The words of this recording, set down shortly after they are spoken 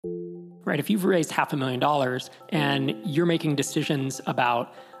right? If you've raised $500,000 and you're making decisions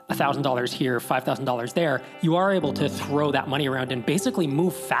about $1,000 here, $5,000 there, you are able to throw that money around and basically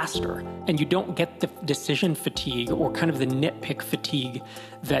move faster. And you don't get the decision fatigue or kind of the nitpick fatigue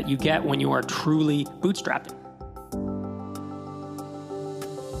that you get when you are truly bootstrapping.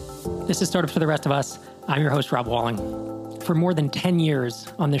 This is Startups for the Rest of Us. I'm your host, Rob Walling. For more than 10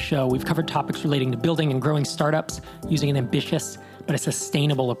 years on this show, we've covered topics relating to building and growing startups using an ambitious but a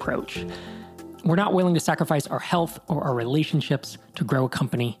sustainable approach. We're not willing to sacrifice our health or our relationships to grow a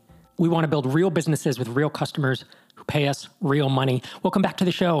company. We want to build real businesses with real customers who pay us real money. Welcome back to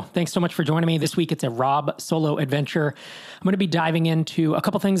the show. Thanks so much for joining me. This week, it's a Rob solo adventure. I'm going to be diving into a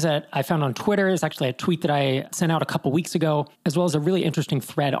couple things that I found on Twitter. It's actually a tweet that I sent out a couple weeks ago, as well as a really interesting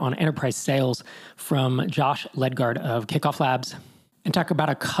thread on enterprise sales from Josh Ledgard of Kickoff Labs, and talk about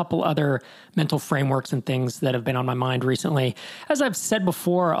a couple other mental frameworks and things that have been on my mind recently. As I've said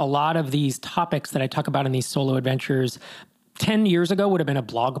before, a lot of these topics that I talk about in these solo adventures 10 years ago would have been a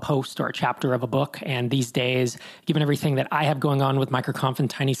blog post or a chapter of a book. And these days, given everything that I have going on with MicroConf and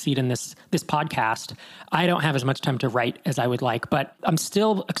Tiny Seed and this podcast, I don't have as much time to write as I would like. But I'm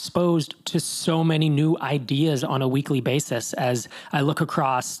still exposed to so many new ideas on a weekly basis as I look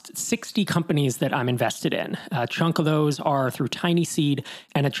across 60 companies that I'm invested in. A chunk of those are through Tiny Seed,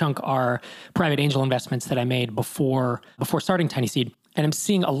 and a chunk are private angel investments that I made before starting Tiny Seed. And I'm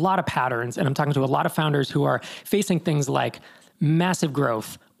seeing a lot of patterns, and I'm talking to a lot of founders who are facing things like massive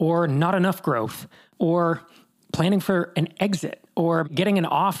growth or not enough growth or planning for an exit or getting an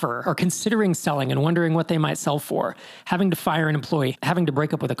offer or considering selling and wondering what they might sell for, having to fire an employee, having to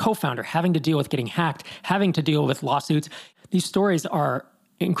break up with a co-founder, having to deal with getting hacked, having to deal with lawsuits. These stories are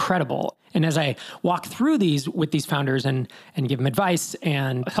incredible. And as I walk through these with these founders and give them advice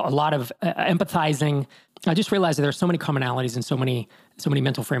and a lot of empathizing, I just realized that there are so many commonalities and so many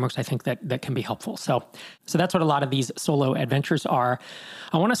mental frameworks I think that can be helpful. So that's what a lot of these solo adventures are.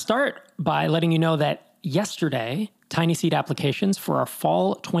 I want to start by letting you know that yesterday, Tiny Seed applications for our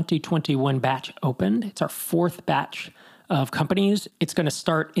fall 2021 batch opened. It's our fourth batch of companies. It's going to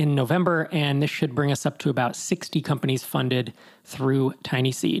start in November, and this should bring us up to about 60 companies funded through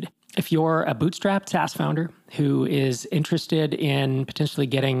Tiny Seed. If you're a bootstrapped SaaS founder who is interested in potentially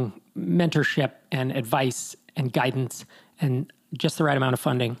getting mentorship and advice and guidance and just the right amount of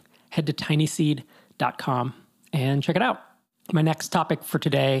funding, head to tinyseed.com and check it out. My next topic for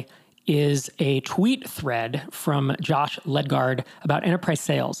today is a tweet thread from Josh Ledgard about enterprise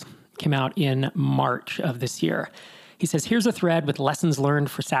sales. It came out in March of this year. He says, here's a thread with lessons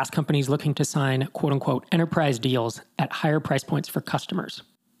learned for SaaS companies looking to sign quote unquote enterprise deals at higher price points for customers.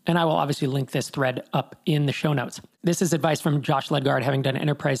 And I will obviously link this thread up in the show notes. This is advice from Josh Ledgard, having done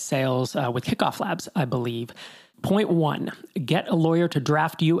enterprise sales with Kickoff Labs, I believe. Point 1, get a lawyer to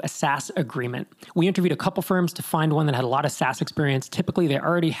draft you a SaaS agreement. We interviewed a couple firms to find one that had a lot of SaaS experience. Typically, they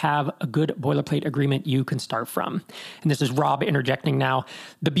already have a good boilerplate agreement you can start from. And this is Rob interjecting now.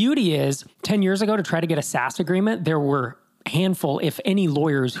 The beauty is, 10 years ago, to try to get a SaaS agreement, there were handful, if any,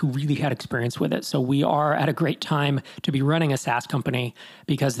 lawyers who really had experience with it. So we are at a great time to be running a SaaS company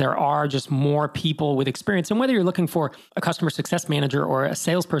because there are just more people with experience. And whether you're looking for a customer success manager or a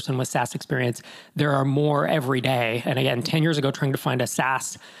salesperson with SaaS experience, there are more every day. And again, 10 years ago, trying to find a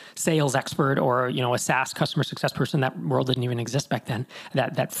SaaS sales expert or, a SaaS customer success person, that world didn't even exist back then.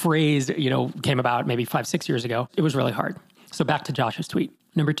 That phrase, came about maybe 5-6 years ago. It was really hard. So back to Josh's tweet.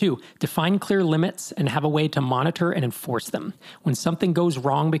 Number 2, define clear limits and have a way to monitor and enforce them. When something goes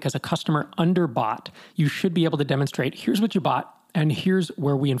wrong because a customer underbought, you should be able to demonstrate, here's what you bought, and here's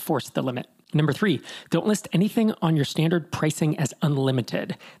where we enforce the limit. Number 3, don't list anything on your standard pricing as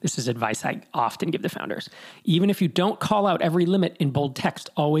unlimited. This is advice I often give to founders. Even if you don't call out every limit in bold text,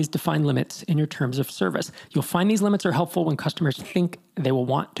 always define limits in your terms of service. You'll find these limits are helpful when customers think they will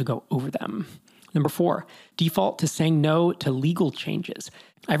want to go over them. Number 4, default to saying no to legal changes.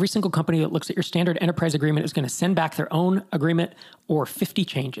 Every single company that looks at your standard enterprise agreement is going to send back their own agreement or 50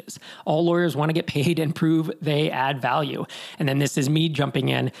 changes. All lawyers want to get paid and prove they add value. And then this is me jumping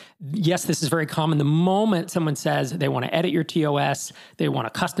in. Yes, this is very common. The moment someone says they want to edit your TOS, they want a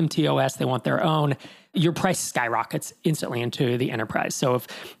custom TOS, they want their own, your price skyrockets instantly into the enterprise. So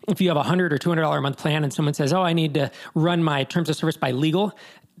if you have a $100 or $200 a month plan and someone says, I need to run my terms of service by legal,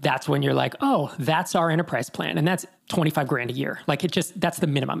 that's when you're like, that's our enterprise plan. And that's $25,000 a year. That's the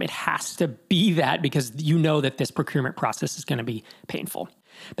minimum. It has to be that because you know that this procurement process is going to be painful.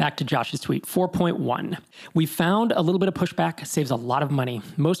 Back to Josh's tweet, 4.1. We found a little bit of pushback saves a lot of money.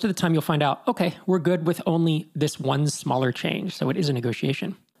 Most of the time you'll find out, okay, we're good with only this one smaller change. So it is a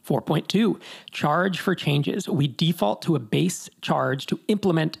negotiation. 4.2, charge for changes. We default to a base charge to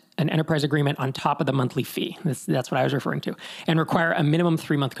implement an enterprise agreement on top of the monthly fee. That's what I was referring to, and require a minimum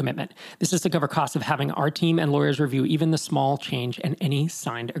 3-month commitment. This is to cover costs of having our team and lawyers review even the small change in any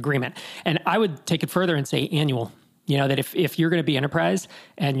signed agreement. And I would take it further and say annual. That if you're going to be enterprise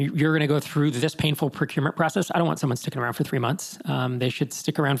and you're going to go through this painful procurement process, I don't want someone sticking around for 3 months. They should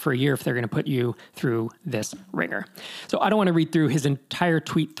stick around for a year if they're going to put you through this rigor. So I don't want to read through his entire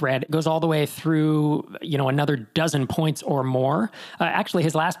tweet thread. It goes all the way through, another dozen points or more. Actually,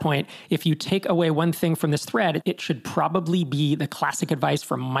 his last point, if you take away one thing from this thread, it should probably be the classic advice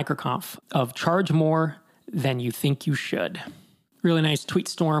from MicroConf of charge more than you think you should. Really nice tweet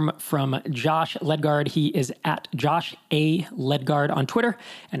storm from Josh Ledgard. He is at Josh A. Ledgard on Twitter.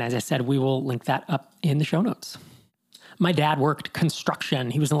 And as I said, we will link that up in the show notes. My dad worked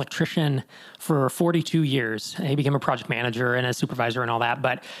construction. He was an electrician for 42 years. He became a project manager and a supervisor and all that.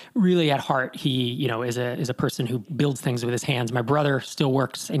 But really at heart, he, is a person who builds things with his hands. My brother still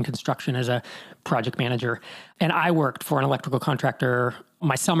works in construction as a project manager. And I worked for an electrical contractor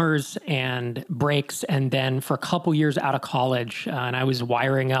my summers and breaks, and then for a couple years out of college, and I was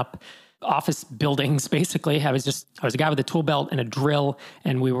wiring up office buildings. Basically, I was a guy with a tool belt and a drill,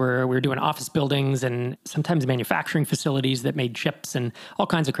 and we were doing office buildings and sometimes manufacturing facilities that made chips and all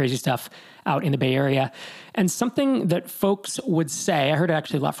kinds of crazy stuff out in the Bay Area. And something that folks would say, I heard it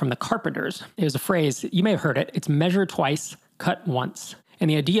actually a lot from the carpenters. It was a phrase, you may have heard it. It's measure twice, cut once. And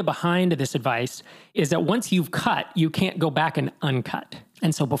the idea behind this advice is that once you've cut, you can't go back and uncut.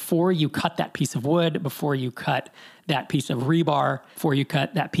 And so before you cut that piece of wood, before you cut that piece of rebar, before you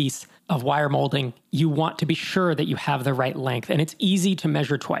cut that piece of wire molding, you want to be sure that you have the right length. And it's easy to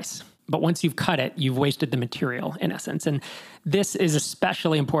measure twice. But once you've cut it, you've wasted the material in essence. And this is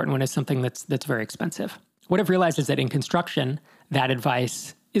especially important when it's something that's very expensive. What I've realized is that in construction, that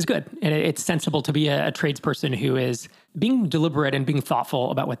advice is good. And it's sensible to be a tradesperson who is being deliberate and being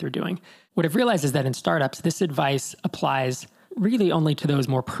thoughtful about what they're doing. What I've realized is that in startups, this advice applies really only to those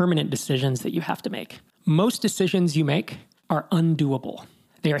more permanent decisions that you have to make. Most decisions you make are undoable.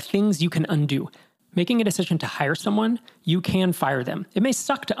 They are things you can undo. Making a decision to hire someone, you can fire them. It may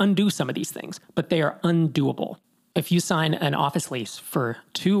suck to undo some of these things, but they are undoable. If you sign an office lease for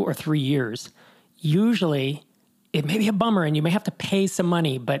 2 or 3 years, usually it may be a bummer and you may have to pay some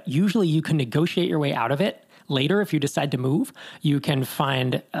money, but usually you can negotiate your way out of it. Later, if you decide to move, you can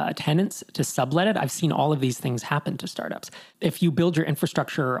find tenants to sublet it. I've seen all of these things happen to startups. If you build your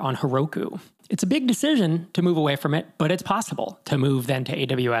infrastructure on Heroku, it's a big decision to move away from it, but it's possible to move then to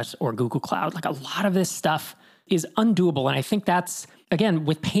AWS or Google Cloud. Like a lot of this stuff is undoable. And I think that's, again,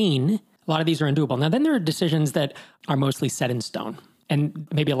 with pain, a lot of these are undoable. Now, then there are decisions that are mostly set in stone. And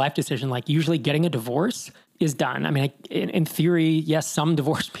maybe a life decision, like usually getting a divorce is done. I mean, in theory, yes, some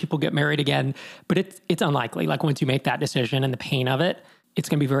divorced people get married again, but it's unlikely. Like once you make that decision and the pain of it, it's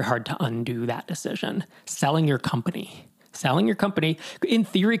going to be very hard to undo that decision. Selling your company, in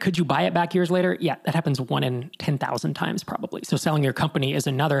theory, could you buy it back years later? Yeah, that happens 1 in 10,000 times probably. So selling your company is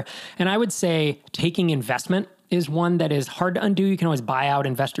another. And I would say taking investment is one that is hard to undo. You can always buy out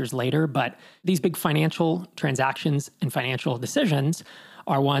investors later, but these big financial transactions and financial decisions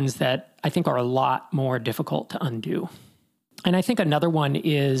are ones that I think are a lot more difficult to undo. And I think another one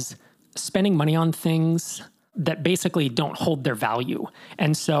is spending money on things that basically don't hold their value.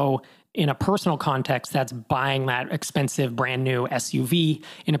 And so in a personal context, that's buying that expensive brand new SUV.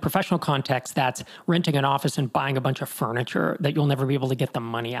 In a professional context, that's renting an office and buying a bunch of furniture that you'll never be able to get the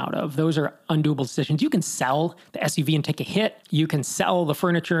money out of. Those are undoable decisions. You can sell the SUV and take a hit. You can sell the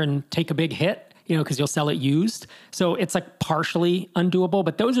furniture and take a big hit, because you'll sell it used. So it's like partially undoable,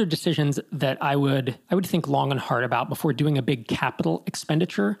 but those are decisions that I would think long and hard about before doing a big capital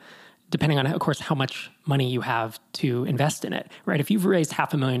expenditure, depending on, of course, how much money you have to invest in it, right? If you've raised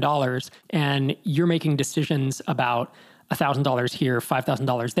 $500,000 and you're making decisions about $1,000 here,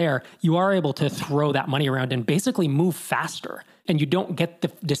 $5,000 there, you are able to throw that money around and basically move faster. And you don't get the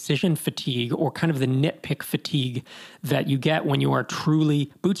decision fatigue or kind of the nitpick fatigue that you get when you are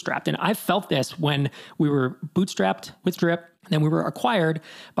truly bootstrapped. And I felt this when we were bootstrapped with Drip. Then we were acquired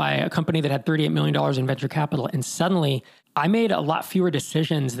by a company that had $38 million in venture capital. And suddenly I made a lot fewer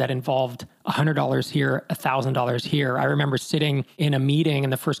decisions that involved $100 here, $1,000 here. I remember sitting in a meeting in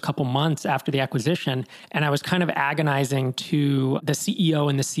the first couple months after the acquisition, and I was kind of agonizing to the CEO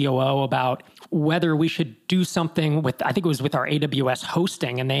and the COO about whether we should do something with, I think it was with our AWS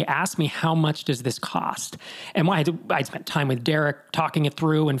hosting, and they asked me, how much does this cost? And I spent time with Derek talking it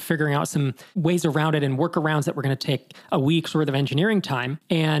through and figuring out some ways around it and workarounds that were going to take a week's worth of engineering time.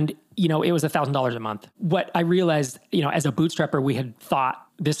 And it was $1,000 a month. What I realized, as a bootstrapper, we had thought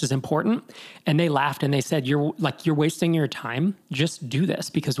this is important. And they laughed and they said, you're wasting your time. Just do this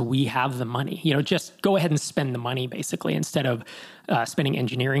because we have the money. Just go ahead and spend the money basically instead of spending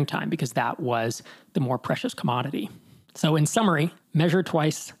engineering time, because that was the more precious commodity. So in summary, measure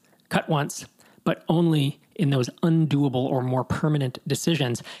twice, cut once, but only in those undoable or more permanent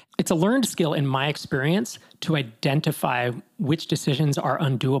decisions. It's a learned skill in my experience to identify which decisions are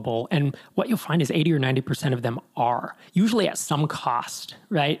undoable. And what you'll find is 80 or 90% of them are, usually at some cost,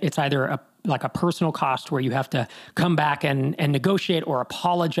 right? It's either a personal cost where you have to come back and negotiate or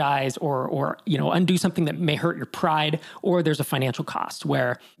apologize or undo something that may hurt your pride, or there's a financial cost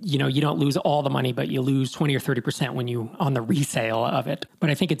where, you don't lose all the money, but you lose 20 or 30% when you on the resale of it.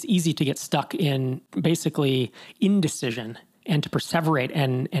 But I think it's easy to get stuck in basically indecision and to perseverate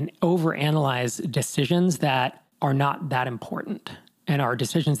and overanalyze decisions that are not that important and are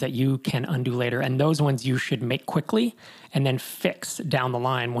decisions that you can undo later. And those ones you should make quickly and then fix down the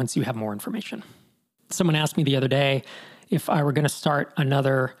line once you have more information. Someone asked me the other day if I were going to start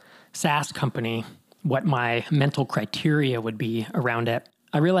another SaaS company, what my mental criteria would be around it.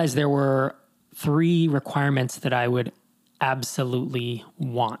 I realized there were 3 requirements that I would absolutely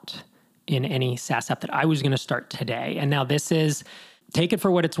want in any SaaS app that I was going to start today. And now this is, take it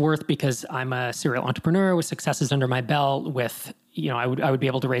for what it's worth, because I'm a serial entrepreneur with successes under my belt with, I would be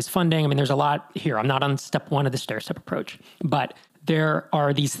able to raise funding. I mean, there's a lot here. I'm not on step 1 of the stair-step approach, but there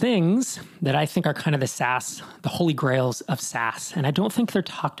are these things that I think are kind of the SaaS, the holy grails of SaaS. And I don't think they're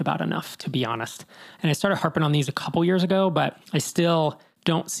talked about enough, to be honest. And I started harping on these a couple years ago, but I still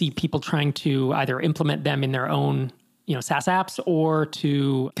don't see people trying to either implement them in their own SaaS apps or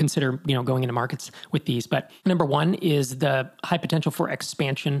to consider, going into markets with these. But number 1 is the high potential for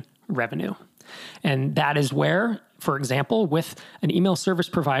expansion revenue. And that is where, for example, with an email service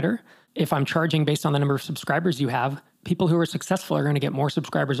provider, if I'm charging based on the number of subscribers you have, people who are successful are going to get more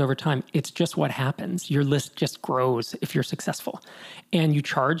subscribers over time. It's just what happens. Your list just grows if you're successful. And you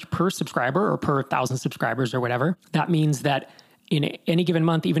charge per subscriber or per 1,000 subscribers or whatever. That means that in any given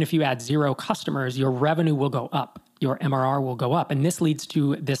month, even if you add 0 customers, your revenue will go up. Your MRR will go up. And this leads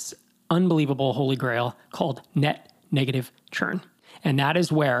to this unbelievable holy grail called net negative churn. And that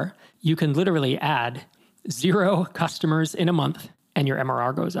is where you can literally add 0 customers in a month and your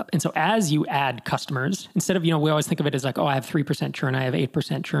MRR goes up. And so as you add customers, instead of, we always think of it as like, I have 3% churn, I have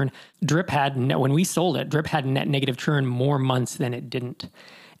 8% churn. Drip had, when we sold it, Drip had net negative churn more months than it didn't.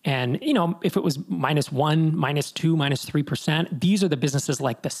 And, if it was -1, -2, -3%, these are the businesses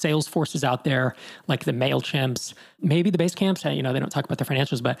like the Salesforces out there, like the MailChimps, maybe the Basecamps, they don't talk about their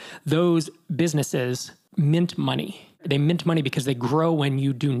financials, but those businesses mint money. They mint money because they grow when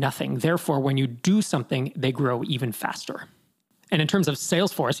you do nothing. Therefore, when you do something, they grow even faster. And in terms of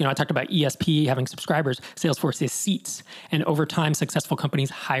Salesforce, I talked about ESP having subscribers. Salesforce is seats. And over time, successful companies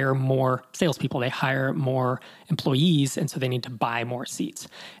hire more salespeople. They hire more employees. And so they need to buy more seats.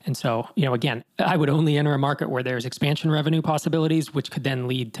 And so, again, I would only enter a market where there's expansion revenue possibilities, which could then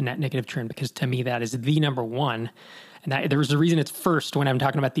lead to net negative churn, because to me, that is the number 1. And there's a reason it's first when I'm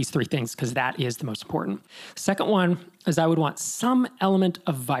talking about these 3 things, because that is the most important. Second one is I would want some element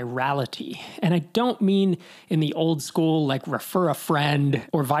of virality. And I don't mean in the old school, like refer a friend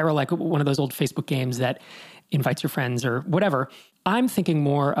or viral, like one of those old Facebook games that invites your friends or whatever. I'm thinking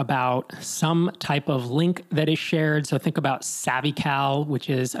more about some type of link that is shared. So think about SavvyCal, which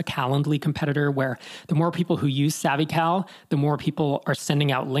is a Calendly competitor, where the more people who use SavvyCal, the more people are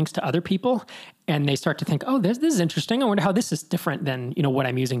sending out links to other people. And they start to think, this is interesting. I wonder how this is different than, what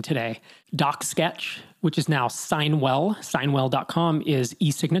I'm using today. DocSketch, which is now Signwell, signwell.com, is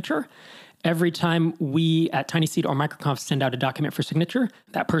e-signature. Every time we at TinySeed or MicroConf send out a document for signature,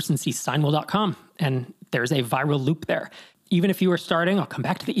 that person sees signwell.com, and there's a viral loop there. Even if you are starting, I'll come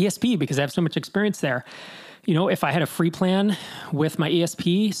back to the ESP because I have so much experience there. If I had a free plan with my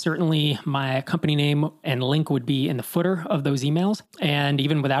ESP, certainly my company name and link would be in the footer of those emails. And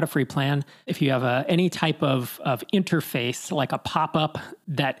even without a free plan, if you have any type of interface, like a pop-up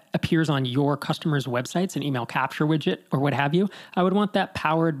that appears on your customers' websites, an email capture widget or what have you, I would want that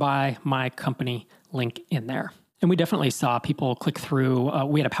powered by my company link in there. And we definitely saw people click through.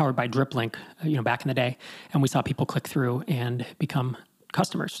 We had a powered by Drip link, back in the day, and we saw people click through and become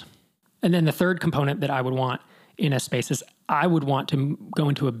customers. And then the third component that I would want in a space is I would want to go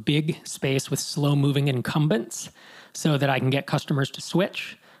into a big space with slow-moving incumbents so that I can get customers to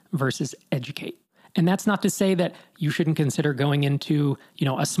switch versus educate. And that's not to say that you shouldn't consider going into,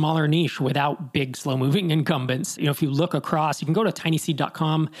 a smaller niche without big, slow-moving incumbents. If you look across, you can go to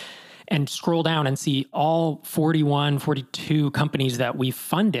tinyseed.com and scroll down and see all 41, 42 companies that we've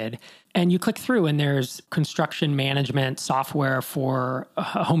funded. And you click through and there's construction management software for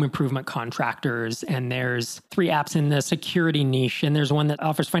home improvement contractors. And there's 3 apps in the security niche. And there's one that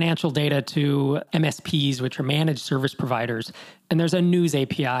offers financial data to MSPs, which are managed service providers. And there's a news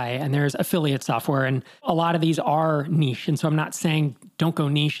API and there's affiliate software. And a lot of these are niche. And so I'm not saying don't go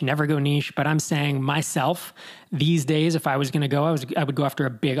niche, never go niche, but I'm saying myself, these days, if I was going to go, I would go after a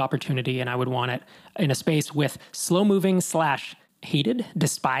big opportunity and I would want it in a space with slow moving / hated,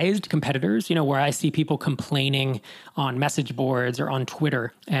 despised competitors, where I see people complaining on message boards or on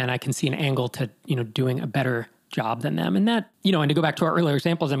Twitter, and I can see an angle to, doing a better job than them. And that, and to go back to our earlier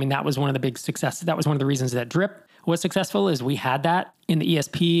examples, that was one of the big successes. That was one of the reasons that Drip was successful, is we had that in the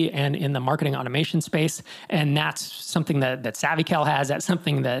ESP and in the marketing automation space. And that's something that SavvyCal has. That's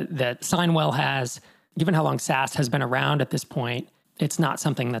something that Signwell has. Given how long SaaS has been around at this point, it's not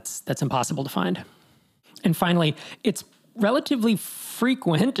something that's impossible to find. And finally, it's relatively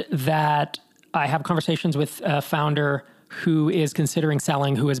frequent that I have conversations with a founder who is considering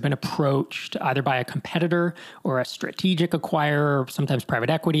selling, who has been approached either by a competitor or a strategic acquirer, or sometimes private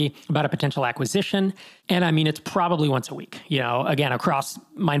equity, about a potential acquisition. And it's probably once a week, again, across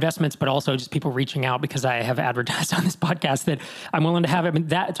my investments, but also just people reaching out because I have advertised on this podcast that I'm willing to have it.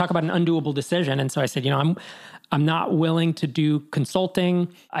 Talk about an undoable decision. And so I said, I'm not willing to do consulting.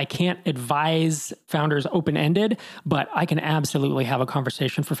 I can't advise founders open-ended, but I can absolutely have a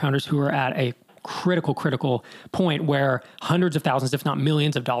conversation for founders who are at a critical point where hundreds of thousands, if not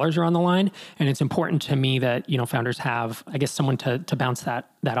millions of dollars are on the line. And it's important to me that, founders have, someone to bounce that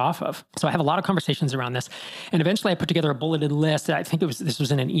off of. So I have a lot of conversations around this. And eventually I put together a bulleted list. I think this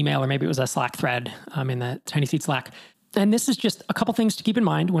was in an email, or maybe it was a Slack thread in the Tiny Seed Slack. And this is just a couple things to keep in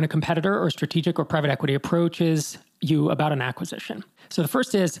mind when a competitor or strategic or private equity approaches you about an acquisition. So the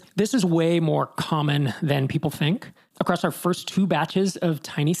first is, this is way more common than people think. Across our first 2 batches of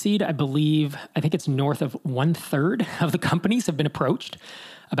Tiny Seed, I think it's north of 1/3 of the companies have been approached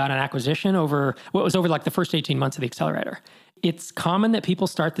about an acquisition over like the first 18 months of the accelerator. It's common that people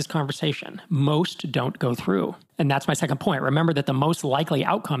start this conversation. Most don't go through. And that's my second point. Remember that the most likely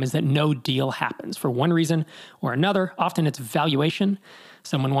outcome is that no deal happens for one reason or another. Often it's valuation.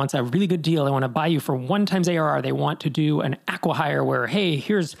 Someone wants a really good deal. They want to buy you for 1x ARR. They want to do an acqui-hire where, hey,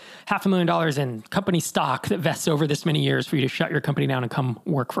 here's $500,000 in company stock that vests over this many years for you to shut your company down and come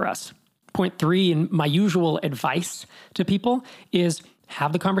work for us. Point 3, and my usual advice to people is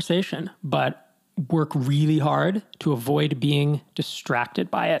have the conversation, but work really hard to avoid being distracted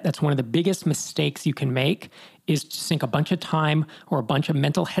by it. That's one of the biggest mistakes you can make, is to sink a bunch of time or a bunch of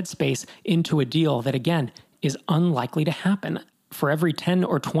mental headspace into a deal that, again, is unlikely to happen. For every 10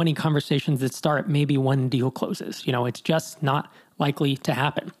 or 20 conversations that start, maybe one deal closes. It's just not likely to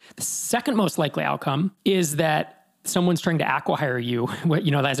happen. The second most likely outcome is that someone's trying to acqui-hire you.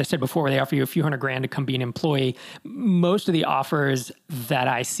 As I said before, they offer you a few $100,000 to come be an employee. Most of the offers that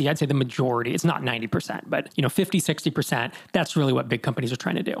I see, I'd say the majority, it's not 90%, but 50, 60%, that's really what big companies are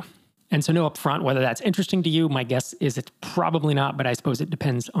trying to do. And so know upfront whether that's interesting to you. My guess is it's probably not, but I suppose it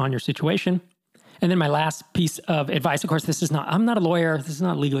depends on your situation. And then my last piece of advice, of course, I'm not a lawyer, this is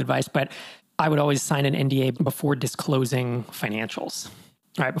not legal advice, but I would always sign an NDA before disclosing financials.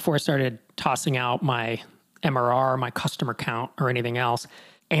 All right, before I started tossing out my MRR, my customer count, or anything else.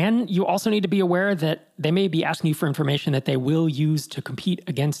 And you also need to be aware that they may be asking you for information that they will use to compete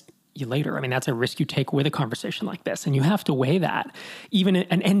against you later. That's a risk you take with a conversation like this. And you have to weigh that. Even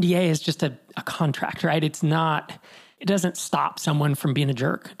an NDA is just a contract, right? It doesn't stop someone from being a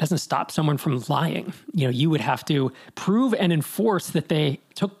jerk. It doesn't stop someone from lying. You would have to prove and enforce that they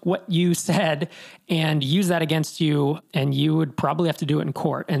took what you said and use that against you, and you would probably have to do it in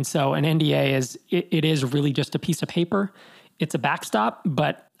court. And so an NDA is really just a piece of paper. It's a backstop,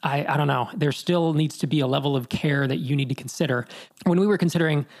 but I don't know. There still needs to be a level of care that you need to consider. When we were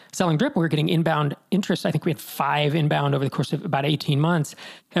considering selling Drip, we were getting inbound interest. I think we had 5 inbound over the course of about 18 months.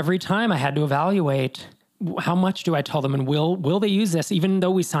 Every time I had to evaluate, how much do I tell them, and will they use this? Even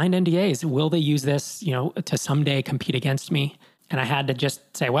though we signed NDAs, will they use this, to someday compete against me? And I had to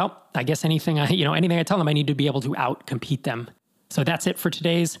just say, well, I guess anything I tell them, I need to be able to out-compete them. So that's it for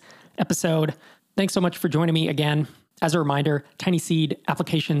today's episode. Thanks so much for joining me again. As a reminder, Tiny Seed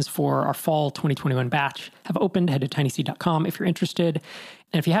applications for our fall 2021 batch have opened. Head to tinyseed.com if you're interested.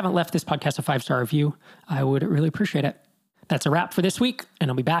 And if you haven't left this podcast a 5-star review, I would really appreciate it. That's a wrap for this week, and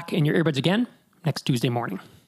I'll be back in your earbuds again next Tuesday morning.